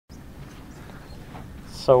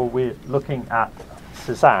So we're looking at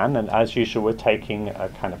Cezanne, and as usual we're taking a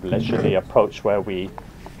kind of leisurely approach where we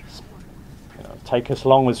take as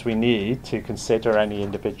long as we need to consider any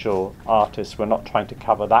individual artist. We're not trying to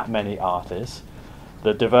cover that many artists.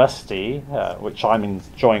 The diversity, which I'm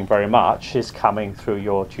enjoying very much, is coming through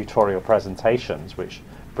your tutorial presentations, which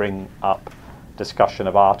bring up discussion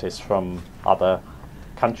of artists from other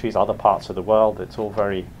countries, other parts of the world. It's all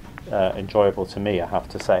very enjoyable to me, I have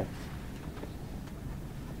to say.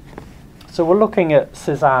 So we're looking at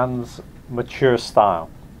Cezanne's mature style,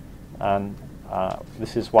 and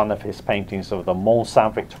this is one of his paintings of the Mont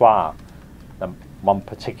Saint-Victoire, one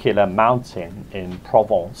particular mountain in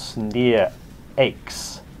Provence near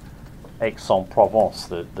Aix, Aix-en-Provence,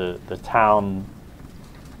 the town,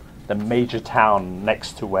 the major town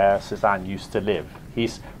next to where Cezanne used to live.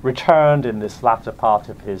 He's returned in this latter part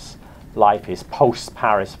of his life, his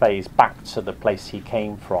post-Paris phase, back to the place he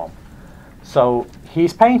came from. So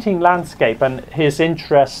he's painting landscape, and his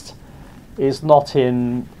interest is not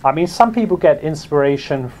in, I mean, some people get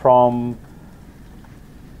inspiration from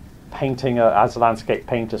painting as landscape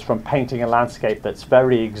painters, from painting a landscape that's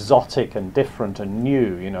very exotic and different and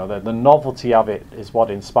new. You know, the novelty of it is what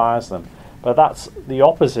inspires them. But that's the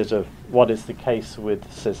opposite of what is the case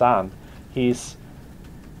with Cezanne. He's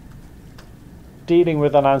dealing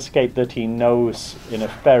with a landscape that he knows in a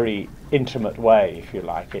very intimate way, if you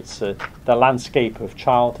like. It's the landscape of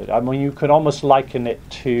childhood. I mean, you could almost liken it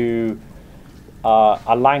to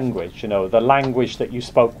a language, you know, the language that you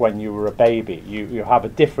spoke when you were a baby. You have a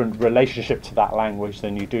different relationship to that language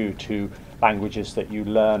than you do to languages that you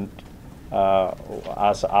learned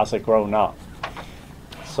as a grown-up.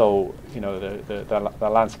 So, you know, the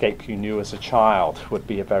landscape you knew as a child would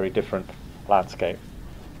be a very different landscape.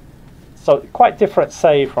 So quite different,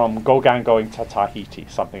 say, from Gauguin going to Tahiti,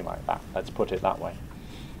 something like that. Let's put it that way.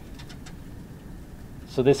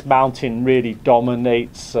 So this mountain really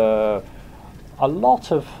dominates a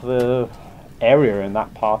lot of the area in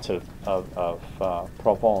that part of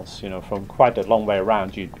Provence. You know, from quite a long way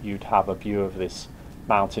around, you'd have a view of this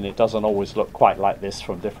mountain. It doesn't always look quite like this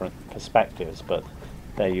from different perspectives, but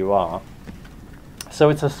there you are.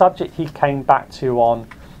 So it's a subject he came back to on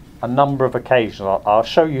a number of occasions. I'll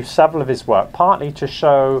show you several of his work, partly to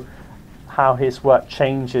show how his work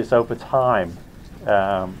changes over time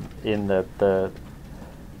in the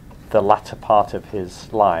latter part of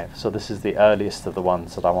his life. So this is the earliest of the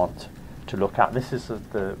ones that I want to look at. This is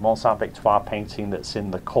the Mont Saint-Victoire painting that's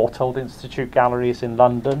in the Courtauld Institute Galleries in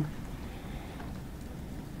London.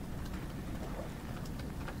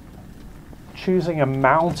 Choosing a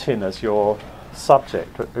mountain as your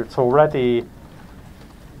subject, it's already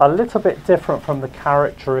a little bit different from the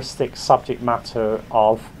characteristic subject matter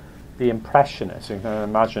of the Impressionists. You can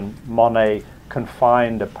imagine Monet can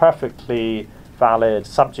find a perfectly valid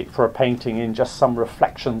subject for a painting in just some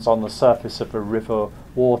reflections on the surface of a river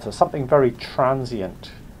water, something very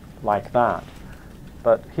transient like that.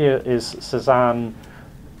 But here is Cezanne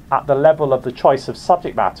at the level of the choice of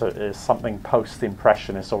subject matter is something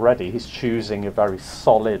post-Impressionist already. He's choosing a very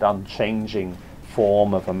solid, unchanging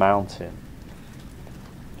form of a mountain.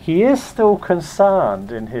 He is still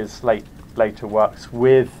concerned in his later works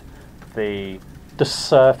with the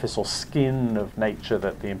surface or skin of nature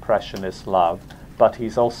that the Impressionists love, but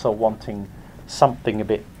he's also wanting something a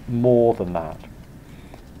bit more than that.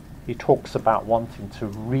 He talks about wanting to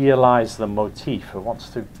realize the motif, or wants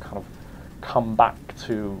to kind of come back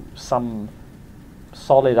to some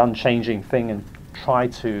solid, unchanging thing and try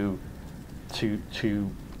to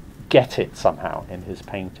get it somehow in his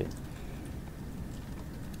painting.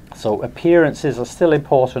 So appearances are still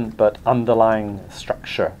important, but underlying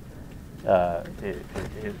structure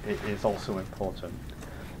is also important.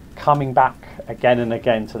 Coming back again and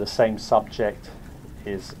again to the same subject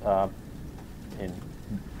is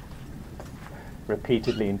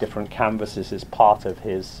repeatedly in different canvases is part of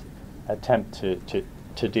his attempt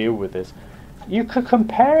to deal with this. You could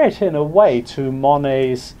compare it in a way to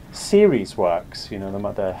Monet's series works, you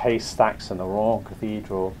know, the Haystacks and the Rouen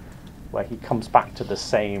Cathedral, where he comes back to the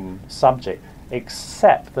same subject,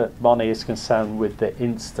 except that Monet is concerned with the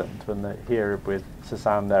instant, and here with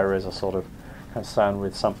Cezanne there is a sort of concern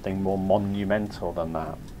with something more monumental than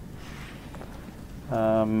that.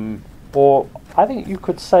 Or I think you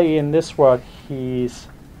could say in this work he's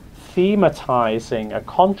thematizing a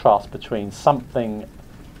contrast between something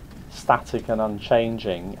static and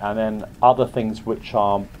unchanging and then other things which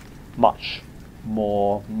are much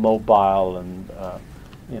more mobile, and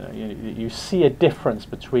you know, you see a difference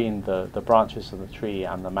between the branches of the tree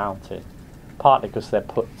and the mountain, partly because they're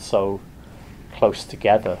put so close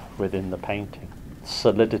together within the painting.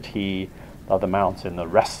 Solidity, of the mountain, the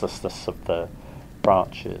restlessness of the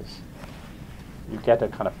branches. You get a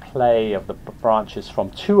kind of play of the branches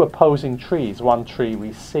from two opposing trees. One tree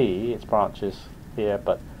we see, its branches here,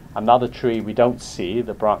 but another tree we don't see,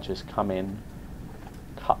 the branches come in,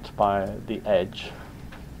 cut by the edge.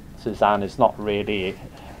 Cezanne is not really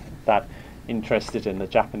that interested in the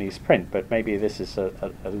Japanese print, but maybe this is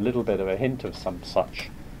a little bit of a hint of some such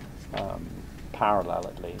parallel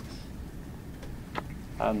at least.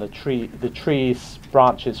 And the tree's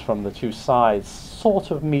branches from the two sides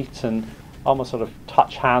sort of meet and almost sort of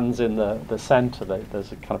touch hands in the center.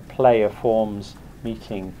 There's a kind of play of forms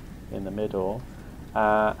meeting in the middle.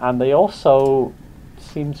 And they also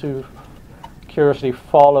seem to curiously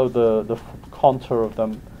follow the contour of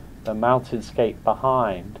the mountainscape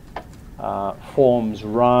behind. Forms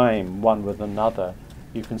rhyme one with another.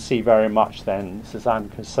 You can see very much then Cezanne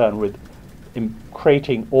concerned with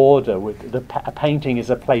creating order. With a painting is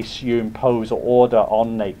a place you impose order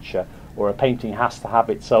on nature, or a painting has to have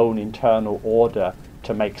its own internal order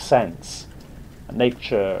to make sense.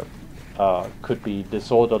 Nature could be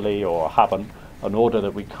disorderly or have an order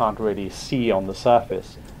that we can't really see on the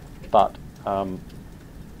surface, but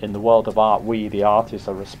in the world of art, we, the artists,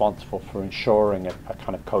 are responsible for ensuring a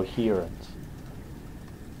kind of coherence.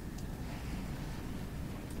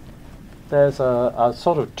 There's a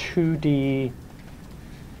sort of 2D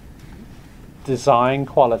design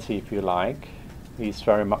quality, if you like. He's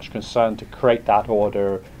very much concerned to create that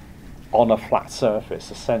order on a flat surface,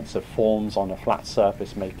 a sense of forms on a flat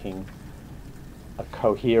surface making a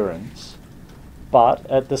coherence. But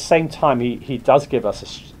at the same time, he does give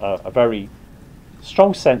us a very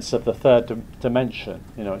strong sense of the third dimension.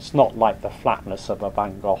 You know, it's not like the flatness of a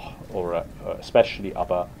Van Gogh or especially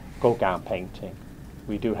of a Gauguin painting.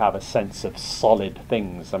 We do have a sense of solid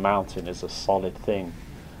things. The mountain is a solid thing.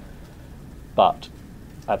 But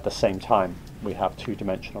at the same time, we have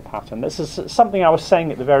two-dimensional pattern. This is something I was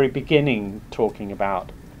saying at the very beginning, talking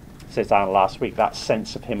about Cezanne last week, that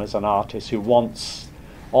sense of him as an artist who wants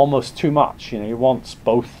almost too much. You know, he wants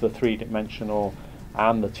both the three-dimensional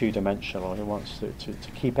and the two-dimensional. He wants to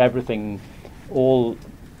keep everything,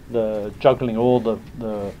 juggling all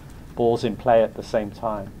the balls in play at the same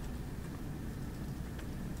time.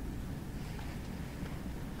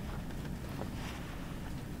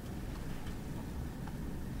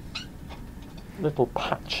 Little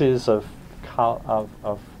patches of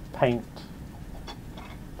paint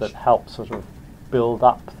that help sort of build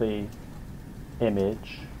up the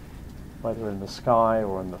image, whether in the sky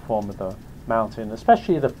or in the form of the mountain,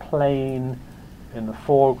 especially the plain in the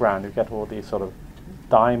foreground. You get all these sort of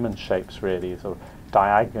diamond shapes, really, sort of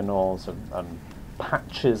diagonals and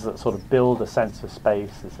patches that sort of build a sense of space.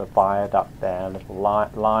 There's a viaduct there, little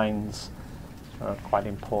lines are quite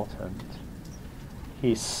important.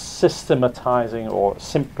 He's systematizing or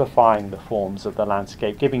simplifying the forms of the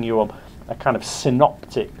landscape, giving you a kind of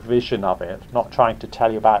synoptic vision of it, not trying to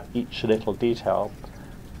tell you about each little detail.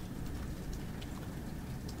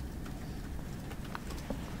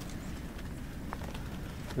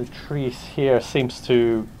 The tree here seems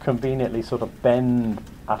to conveniently sort of bend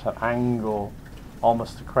at an angle,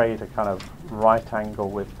 almost to create a kind of right angle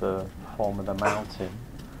with the form of the mountain.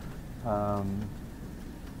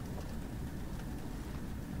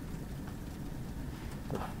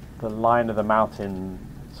 The line of the mountain,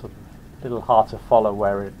 sort of a little hard to follow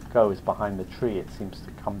where it goes behind the tree. It seems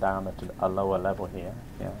to come down at a lower level here.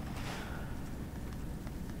 Yeah.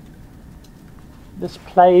 This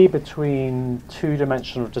play between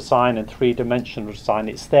two-dimensional design and three-dimensional design,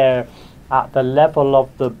 it's there at the level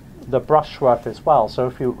of the brushwork as well.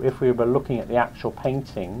 So if we were looking at the actual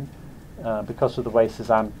painting, because of the way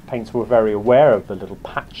Cezanne paints, we're very aware of the little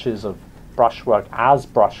patches of brushwork as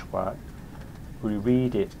brushwork. We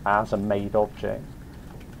read it as a made object.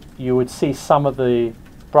 You would see some of the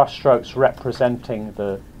brushstrokes representing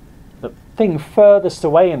the thing furthest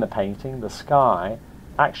away in the painting, the sky,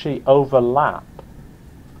 actually overlap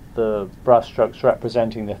the brushstrokes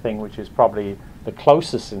representing the thing which is probably the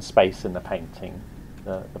closest in space in the painting,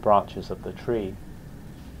 the branches of the tree.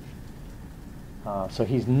 So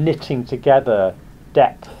he's knitting together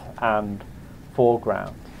depth and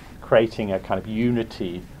foreground, creating a kind of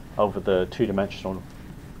unity over the two-dimensional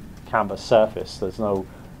canvas surface. There's no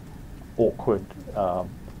awkward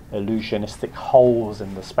illusionistic holes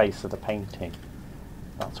in the space of the painting.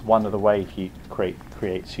 That's one of the ways he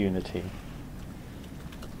creates unity.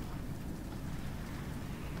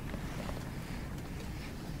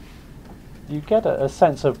 You get a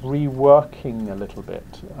sense of reworking a little bit.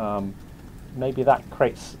 Maybe that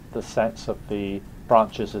creates the sense of the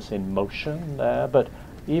branches as in motion there, but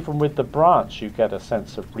even with the branch, you get a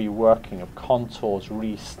sense of reworking, of contours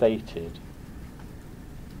restated.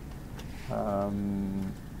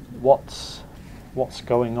 What's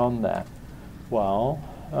going on there? Well,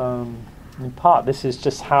 in part, this is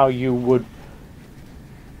just how you would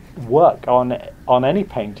work on any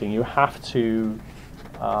painting. You have to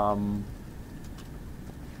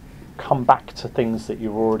come back to things that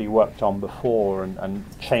you've already worked on before and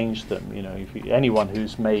change them. You know, anyone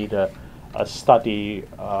who's made a study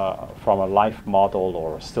from a life model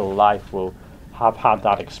or a still life will have had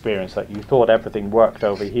that experience that you thought everything worked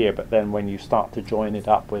over here, but then when you start to join it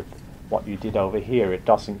up with what you did over here, it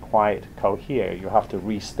doesn't quite cohere. You have to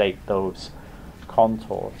restate those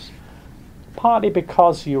contours. Partly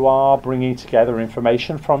because you are bringing together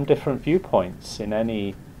information from different viewpoints in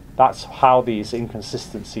any. That's how these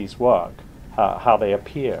inconsistencies work, how they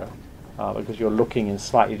appear, because you're looking in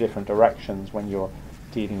slightly different directions when you're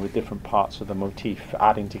dealing with different parts of the motif,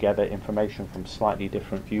 adding together information from slightly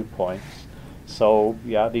different viewpoints. So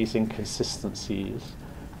yeah, these inconsistencies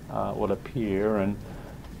will appear, and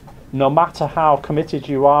no matter how committed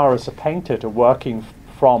you are as a painter to working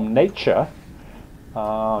from nature,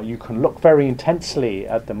 you can look very intensely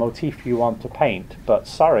at the motif you want to paint, but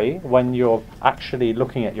sorry, when you're actually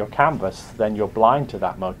looking at your canvas, then you're blind to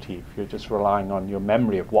that motif. You're just relying on your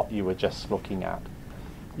memory of what you were just looking at.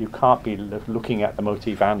 You can't be looking at the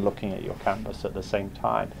motif and looking at your canvas at the same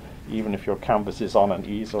time. Even if your canvas is on an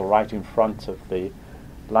easel right in front of the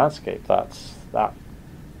landscape, that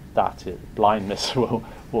blindness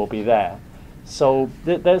will be there. So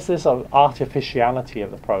there's this artificiality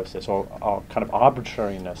of the process, or kind of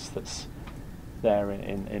arbitrariness that's there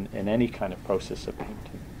in any kind of process of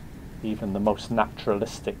painting, even the most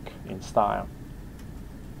naturalistic in style.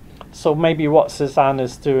 So maybe what Cezanne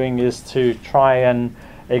is doing is to try and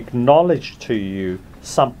acknowledge to you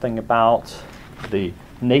something about the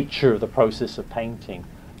nature of the process of painting.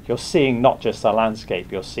 You're seeing not just a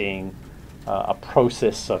landscape, you're seeing a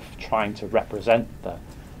process of trying to represent the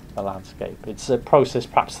landscape. It's a process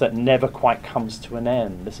perhaps that never quite comes to an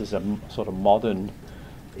end. This is a sort of modern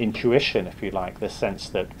intuition, if you like, the sense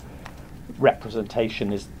that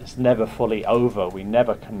representation is never fully over. We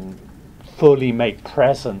never can fully make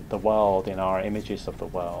present the world in our images of the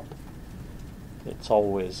world. It's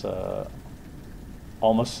always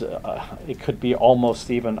it could be almost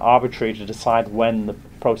even arbitrary to decide when the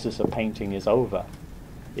process of painting is over.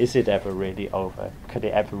 Is it ever really over? Could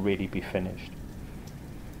it ever really be finished?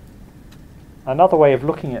 Another way of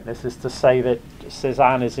looking at this is to say that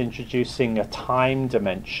Cezanne is introducing a time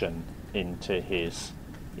dimension into his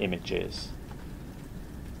images.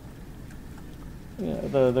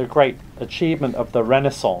 The great achievement of the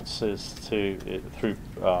Renaissance is through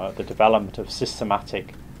the development of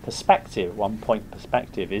systematic perspective, one-point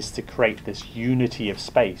perspective, is to create this unity of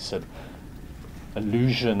space, an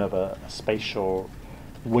illusion of a spatial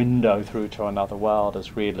window through to another world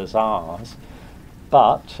as real as ours.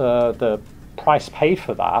 But the price paid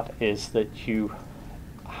for that is that you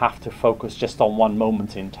have to focus just on one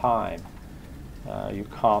moment in time. You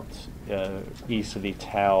can't easily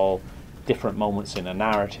tell different moments in a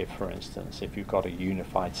narrative, for instance, if you've got a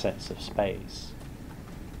unified sense of space.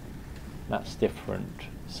 That's different,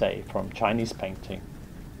 say, from Chinese painting.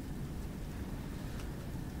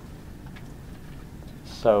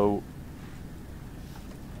 So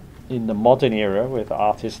in the modern era, with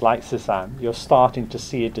artists like Cezanne, you're starting to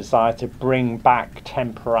see a desire to bring back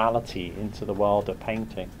temporality into the world of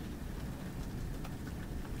painting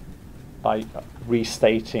by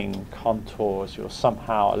restating contours. You're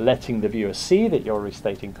somehow letting the viewer see that you're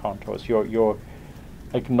restating contours. You're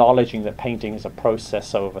acknowledging that painting is a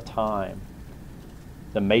process over time.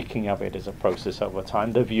 The making of it is a process over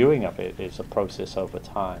time. The viewing of it is a process over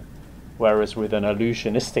time. Whereas with an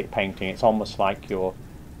illusionistic painting, it's almost like you're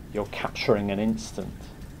capturing an instant.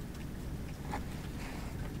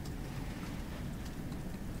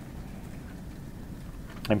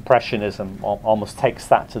 Impressionism almost takes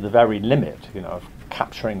that to the very limit, of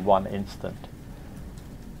capturing one instant.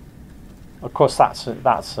 Of course, that's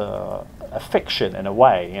a fiction in a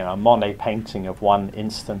way. A Monet painting of one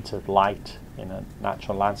instant of light in a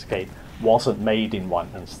natural landscape wasn't made in one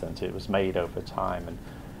instant. It was made over time, and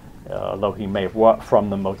although he may have worked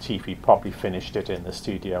from the motif, he probably finished it in the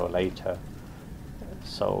studio later.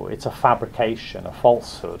 So it's a fabrication, a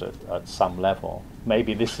falsehood at some level.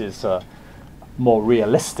 Maybe this is more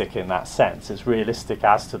realistic in that sense. It's realistic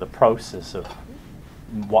as to the process of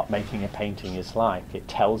what making a painting is like. It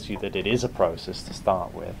tells you that it is a process to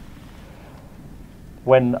start with.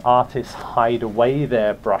 When artists hide away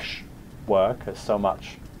their brush work, as so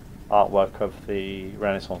much artwork of the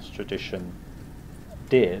Renaissance tradition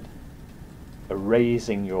did,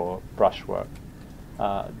 erasing your brushwork,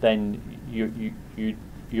 then you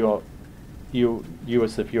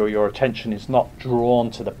as the viewer, your attention is not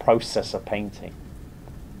drawn to the process of painting.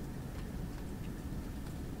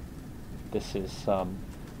 This is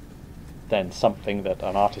then something that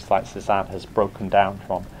an artist like Cezanne has broken down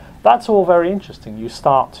from. That's all very interesting. You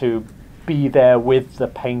start to be there with the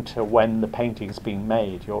painter when the painting's being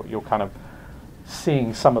made. You're kind of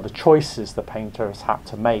seeing some of the choices the painter has had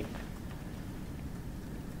to make.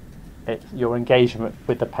 Your engagement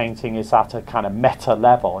with the painting is at a kind of meta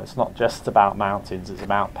level. It's not just about mountains, it's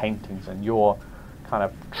about paintings, and you're kind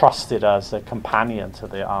of trusted as a companion to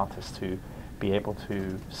the artist to be able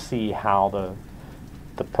to see how the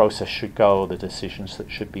process should go, the decisions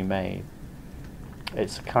that should be made.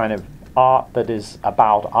 It's a kind of art that is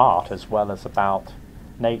about art as well as about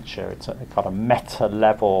nature. It's got a meta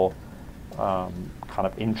level kind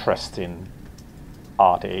of interest in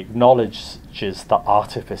art. It acknowledges the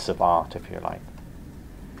artifice of art, if you like.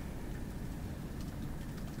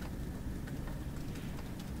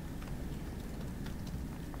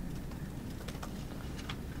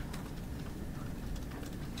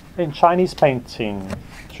 In Chinese painting,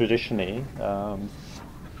 traditionally,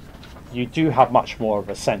 you do have much more of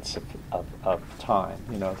a sense of time.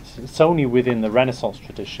 You know, it's only within the Renaissance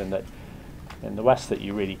tradition that in the West that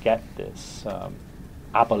you really get this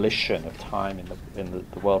abolition of time in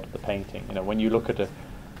the world of the painting. You know, when you look at a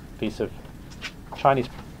piece of Chinese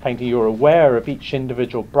painting, you're aware of each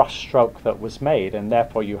individual brushstroke that was made, and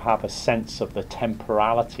therefore you have a sense of the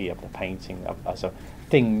temporality of the painting as a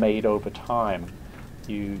thing made over time.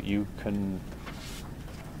 You can,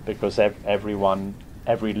 because every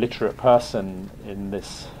literate person in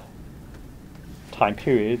this time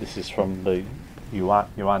period, this is from the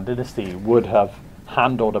Yuan dynasty, would have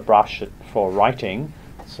handled a brush for writing,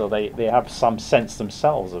 so they have some sense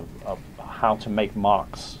themselves of how to make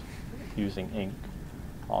marks using ink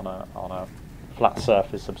on a flat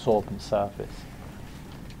surface, absorbent surface.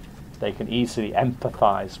 They can easily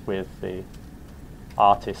empathize with the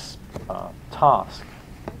artist's task,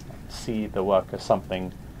 see the work as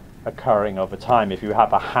something occurring over time. If you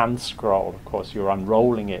have a hand scroll, of course, you're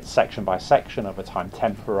unrolling it section by section over time.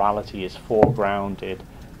 Temporality is foregrounded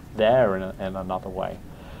there in another way.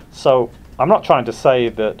 So I'm not trying to say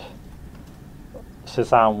that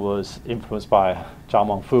Cezanne was influenced by Zhao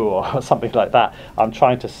Mengfu or something like that. I'm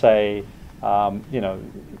trying to say,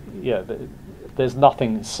 there's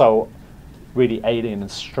nothing so really alien and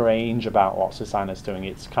strange about what Cezanne is doing.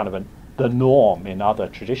 It's kind of the norm in other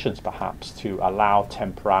traditions, perhaps, to allow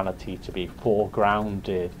temporality to be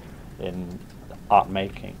foregrounded in art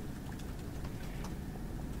making.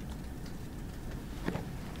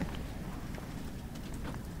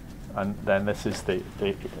 And then this is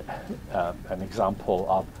an example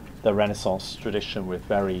of the Renaissance tradition with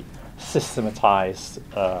very systematized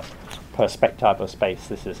perspective of space.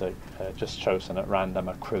 This is just chosen at random,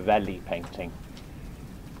 a Crivelli painting.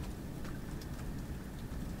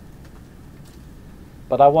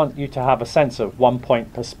 But I want you to have a sense of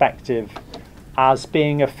one-point perspective as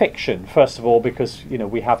being a fiction. First of all, because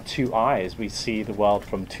we have two eyes. We see the world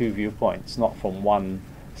from two viewpoints, not from one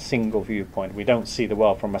single viewpoint. We don't see the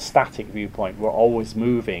world from a static viewpoint. We're always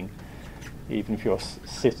moving. Even if you're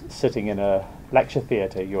sitting in a lecture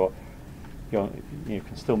theatre, you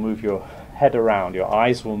can still move your head around. Your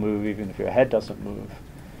eyes will move even if your head doesn't move.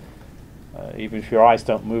 Even if your eyes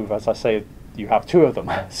don't move, as I say, you have two of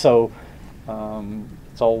them. So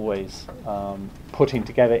it's always putting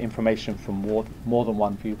together information from more than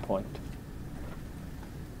one viewpoint.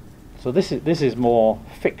 So this is more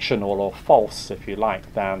fictional or false, if you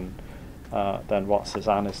like, than what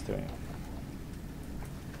Cezanne is doing.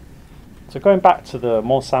 So going back to the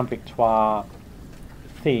Mont Saint-Victoire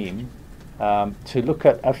theme, to look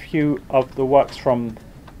at a few of the works from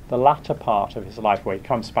the latter part of his life where he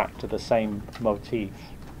comes back to the same motif.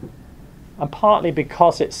 And partly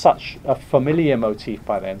because it's such a familiar motif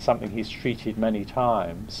by then, something he's treated many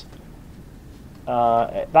times,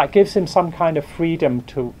 that gives him some kind of freedom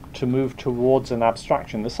to move towards an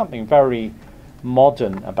abstraction. There's something very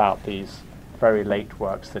modern about these very late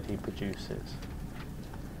works that he produces.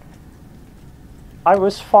 I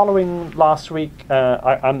was following last week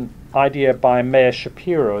an idea by Meir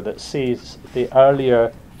Shapiro that sees the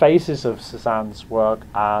earlier phases of Cezanne's work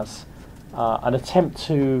as an attempt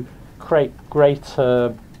to create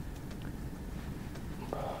greater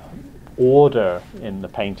order in the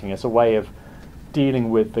painting as a way of dealing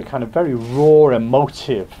with the kind of very raw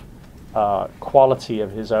emotive quality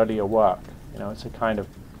of his earlier work. It's a kind of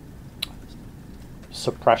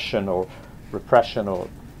suppression or repression or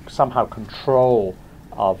somehow control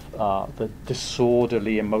the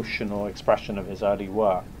disorderly emotional expression of his early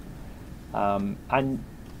work. And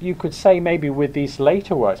you could say maybe with these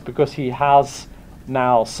later works, because he has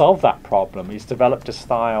now solved that problem, he's developed a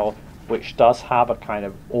style which does have a kind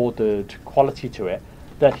of ordered quality to it,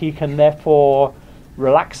 that he can therefore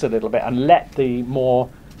relax a little bit and let the more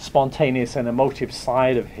spontaneous and emotive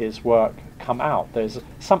side of his work come out. There's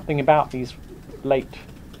something about these late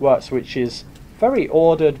works which is very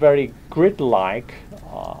ordered, very grid-like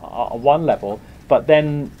on one level, but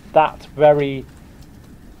then that very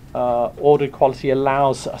ordered quality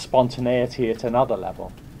allows a spontaneity at another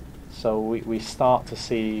level. So we start to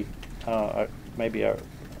see maybe a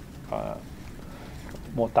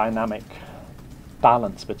more dynamic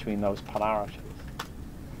balance between those polarities.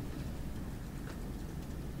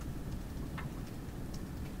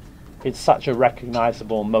 It's such a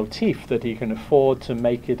recognizable motif that he can afford to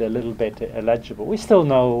make it a little bit illegible. We still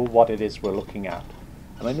know what it is we're looking at.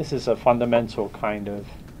 I mean, this is a fundamental kind of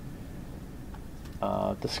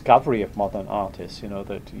discovery of modern artists, you know,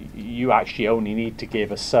 that you actually only need to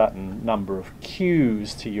give a certain number of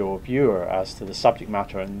cues to your viewer as to the subject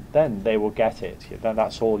matter, and then they will get it.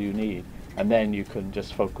 That's all you need. And then you can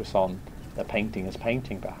just focus on the painting as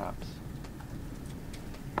painting, perhaps.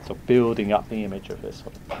 So building up the image of this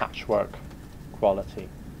sort of patchwork quality.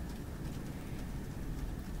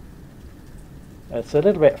 It's a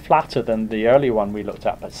little bit flatter than the early one we looked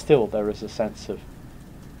at, but still there is a sense of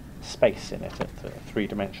space in it,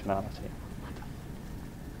 three-dimensionality.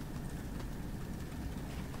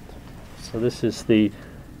 So this is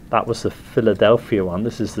that was the Philadelphia one,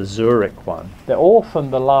 this is the Zurich one. They're all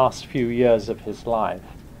from the last few years of his life.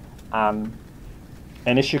 An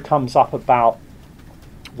issue comes up about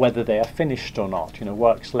whether they are finished or not, you know,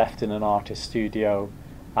 works left in an artist studio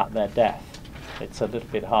at their death. It's a little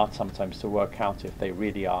bit hard sometimes to work out if they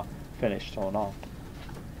really are finished or not,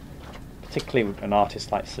 particularly with an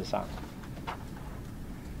artist like Cezanne.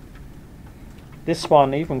 This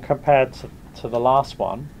one, even compared to the last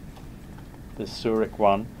one, this Zurich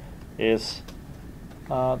one, is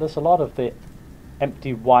there's a lot of the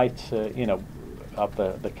empty white, you know, of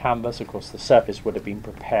the canvas. Of course, the surface would have been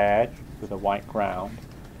prepared with a white ground,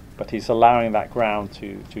 but he's allowing that ground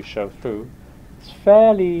to show through. It's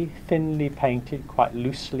fairly thinly painted, quite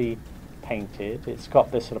loosely painted. It's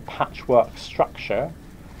got this sort of patchwork structure,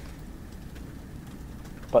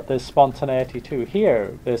 but there's spontaneity too.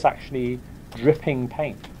 Here, there's actually dripping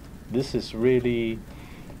paint. This is really,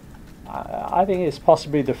 I think it's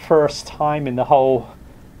possibly the first time in the whole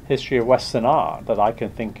history of Western art that I can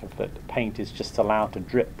think of that paint is just allowed to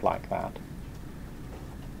drip like that.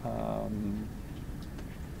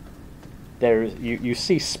 You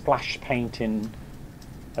see splash paint in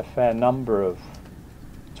a fair number of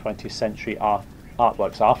 20th century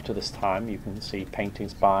artworks after this time. You can see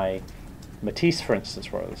paintings by Matisse, for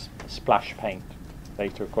instance, where there's splash paint.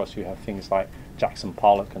 Later, of course, you have things like Jackson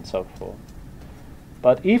Pollock and so forth.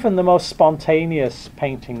 But even the most spontaneous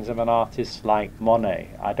paintings of an artist like Monet,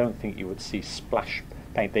 I don't think you would see splash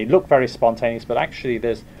paint. They look very spontaneous, but actually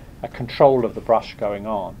there's a control of the brush going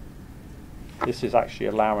on. This is actually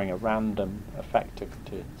allowing a random effect to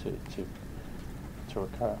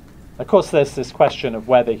occur. Of course, there's this question of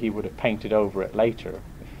whether he would have painted over it later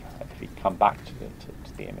if he'd come back to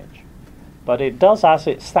the image. But it does, as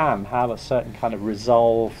it stands, have a certain kind of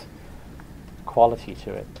resolved quality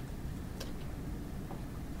to it.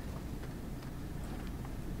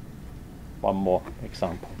 One more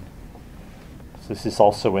example. So this is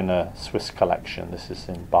also in a Swiss collection. This is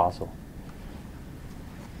in Basel.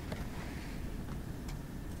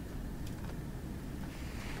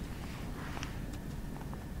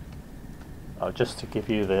 Just to give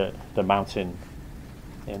you the mountain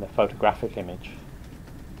in a photographic image.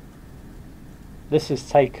 This is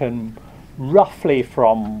taken roughly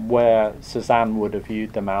from where Cezanne would have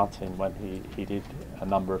viewed the mountain when he did a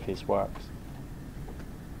number of his works.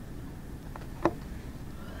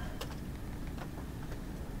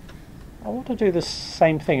 I want to do the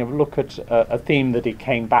same thing of look at a theme that he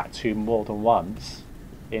came back to more than once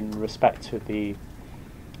in respect to the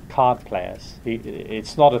card players.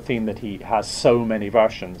 It's not a theme that he has so many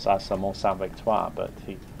versions as the Mont Saint-Victoire, but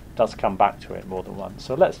he does come back to it more than once.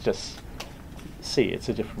 So let's just see, it's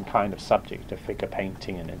a different kind of subject, a figure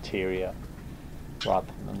painting an interior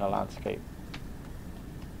rather than a landscape.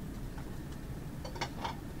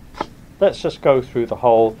 Let's just go through the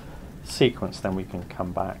whole sequence, then we can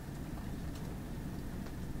come back.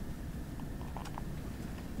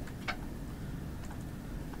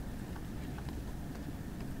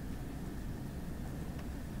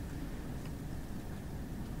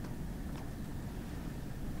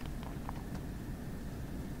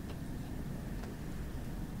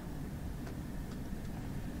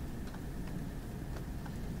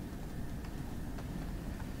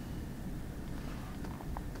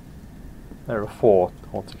 There are 4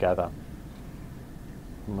 altogether.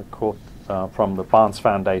 From the Barnes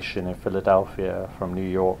Foundation in Philadelphia, from New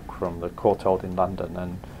York, from the Courtauld in London,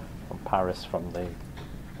 and from Paris from the,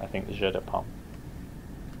 I think, the Jeu de Paume.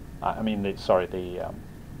 Musée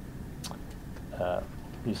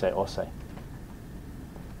Orsay.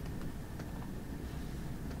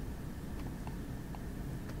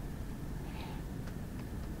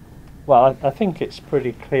 Well, I think it's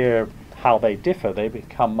pretty clear how they differ. They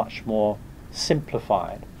become much more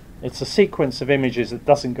simplified. It's a sequence of images that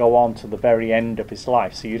doesn't go on to the very end of his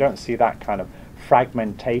life, so you don't see that kind of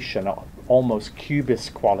fragmentation, almost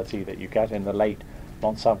cubist quality that you get in the late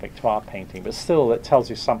Mont-Saint-Victoire painting. But still, it tells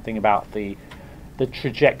you something about the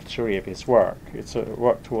trajectory of his work. It's a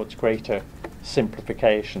work towards greater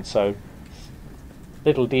simplification. So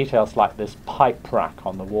little details like this pipe rack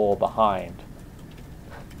on the wall behind,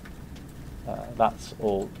 that's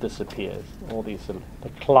all disappears. All these, the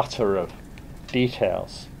clutter of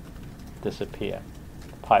details disappear.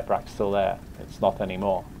 The pipe rack's still there. It's not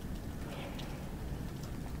anymore.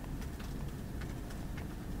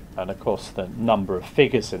 And of course the number of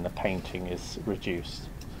figures in the painting is reduced.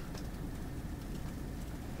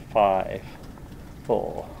 5,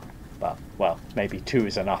 4, well, maybe 2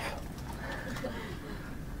 is enough.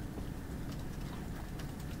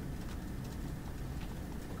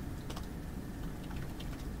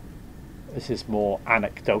 This is more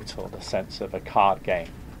anecdotal, the sense of a card game.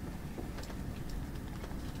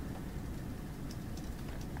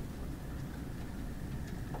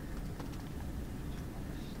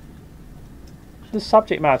 The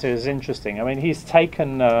subject matter is interesting. I mean, he's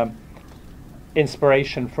taken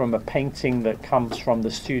inspiration from a painting that comes from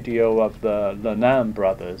the studio of the Lenain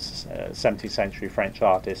brothers, 17th century French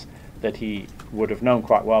artists, that he would have known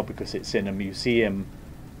quite well because it's in a museum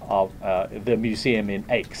of the museum in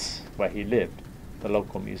Aix, where he lived, the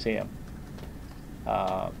local museum.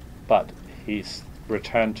 But he's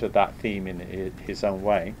returned to that theme in his own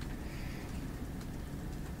way.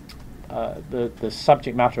 The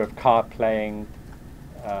subject matter of card playing,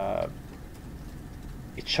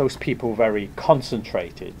 it shows people very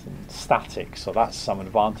concentrated and static, so that's some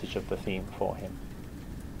advantage of the theme for him.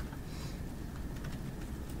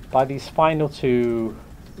 By these final 2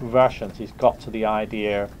 versions, he's got to the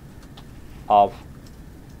idea of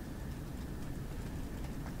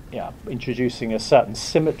introducing a certain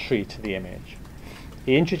symmetry to the image.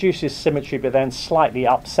 He introduces symmetry but then slightly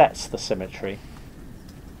upsets the symmetry.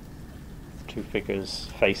 2 figures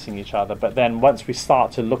facing each other, but then once we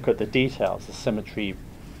start to look at the details, the symmetry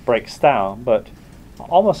breaks down, but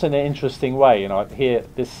almost in an interesting way. You know, here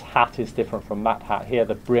this hat is different from that hat. Here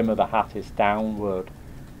the brim of the hat is downward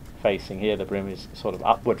facing. Here the brim is sort of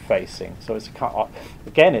upward facing. So it's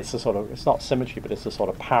again, it's a sort of, it's not symmetry, but it's a sort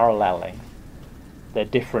of paralleling. They're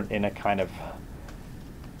different in a kind of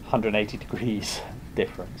 180 degrees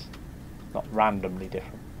difference, not randomly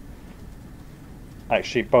different.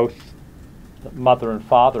 Actually, both the mother and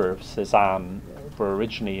father of Cezanne were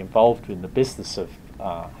originally involved in the business of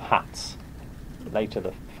hats. Later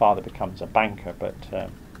the father becomes a banker, but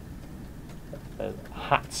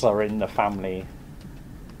hats are in the family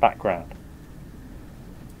background.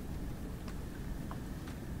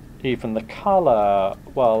 Even the colour,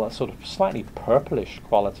 well, a sort of slightly purplish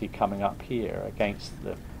quality coming up here against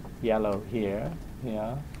the yellow here,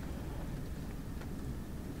 yeah.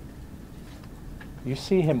 You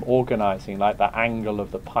see him organising, like the angle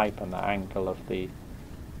of the pipe and the angle of the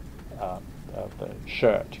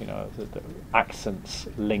shirt, you know, the accents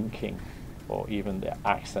linking, or even the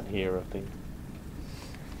accent here of the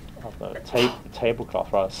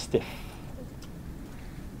tablecloth, rather stiff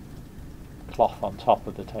cloth on top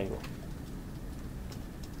of the table.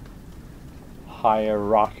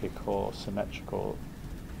 Hierarchical, symmetrical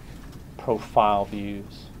profile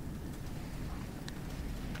views.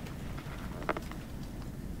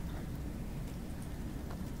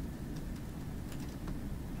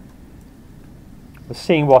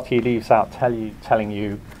 Seeing what he leaves out, telling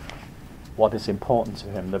you what is important to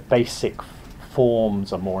him. The basic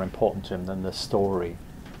forms are more important to him than the story,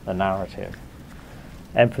 the narrative.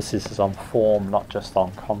 Emphasis is on form, not just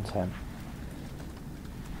on content.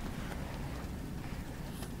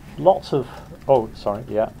 Lots of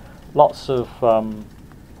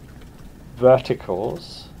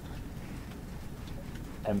verticals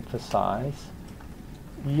emphasize,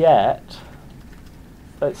 yet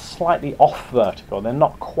it's slightly off vertical. They're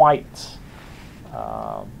not quite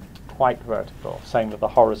vertical. Same with the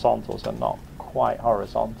horizontals, are not quite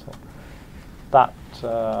horizontal. That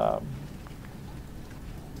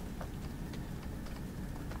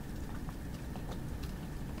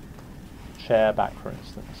chair back, for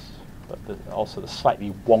instance, but also the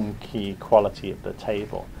slightly wonky quality of the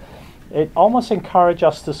table. It almost encourages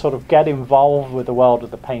us to sort of get involved with the world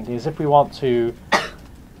of the painting, as if we want to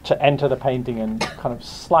enter the painting and kind of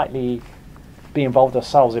slightly be involved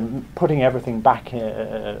ourselves in putting everything back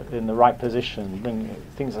in the right position when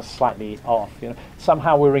things are slightly off.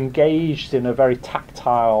 Somehow we're engaged in a very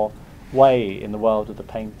tactile way in the world of the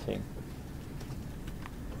painting.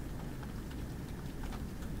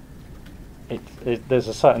 There's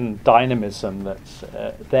a certain dynamism that's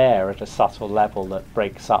there at a subtle level that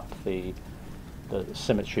breaks up the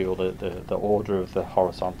symmetry or the order of the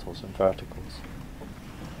horizontals and verticals.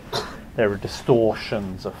 There are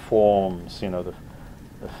distortions of forms, the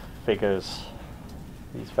figures.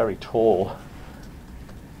 He's very tall.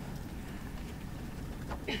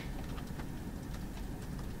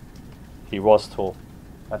 He was tall.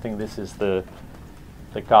 I think this is the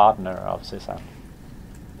gardener of Cezanne.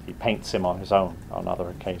 He paints him on his own on other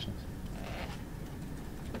occasions.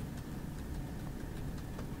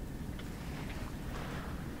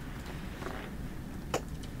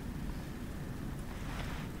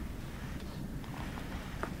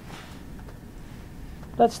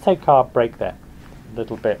 Let's take our break there, a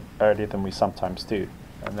little bit earlier than we sometimes do,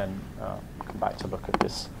 and then come back to look at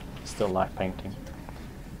this still life painting.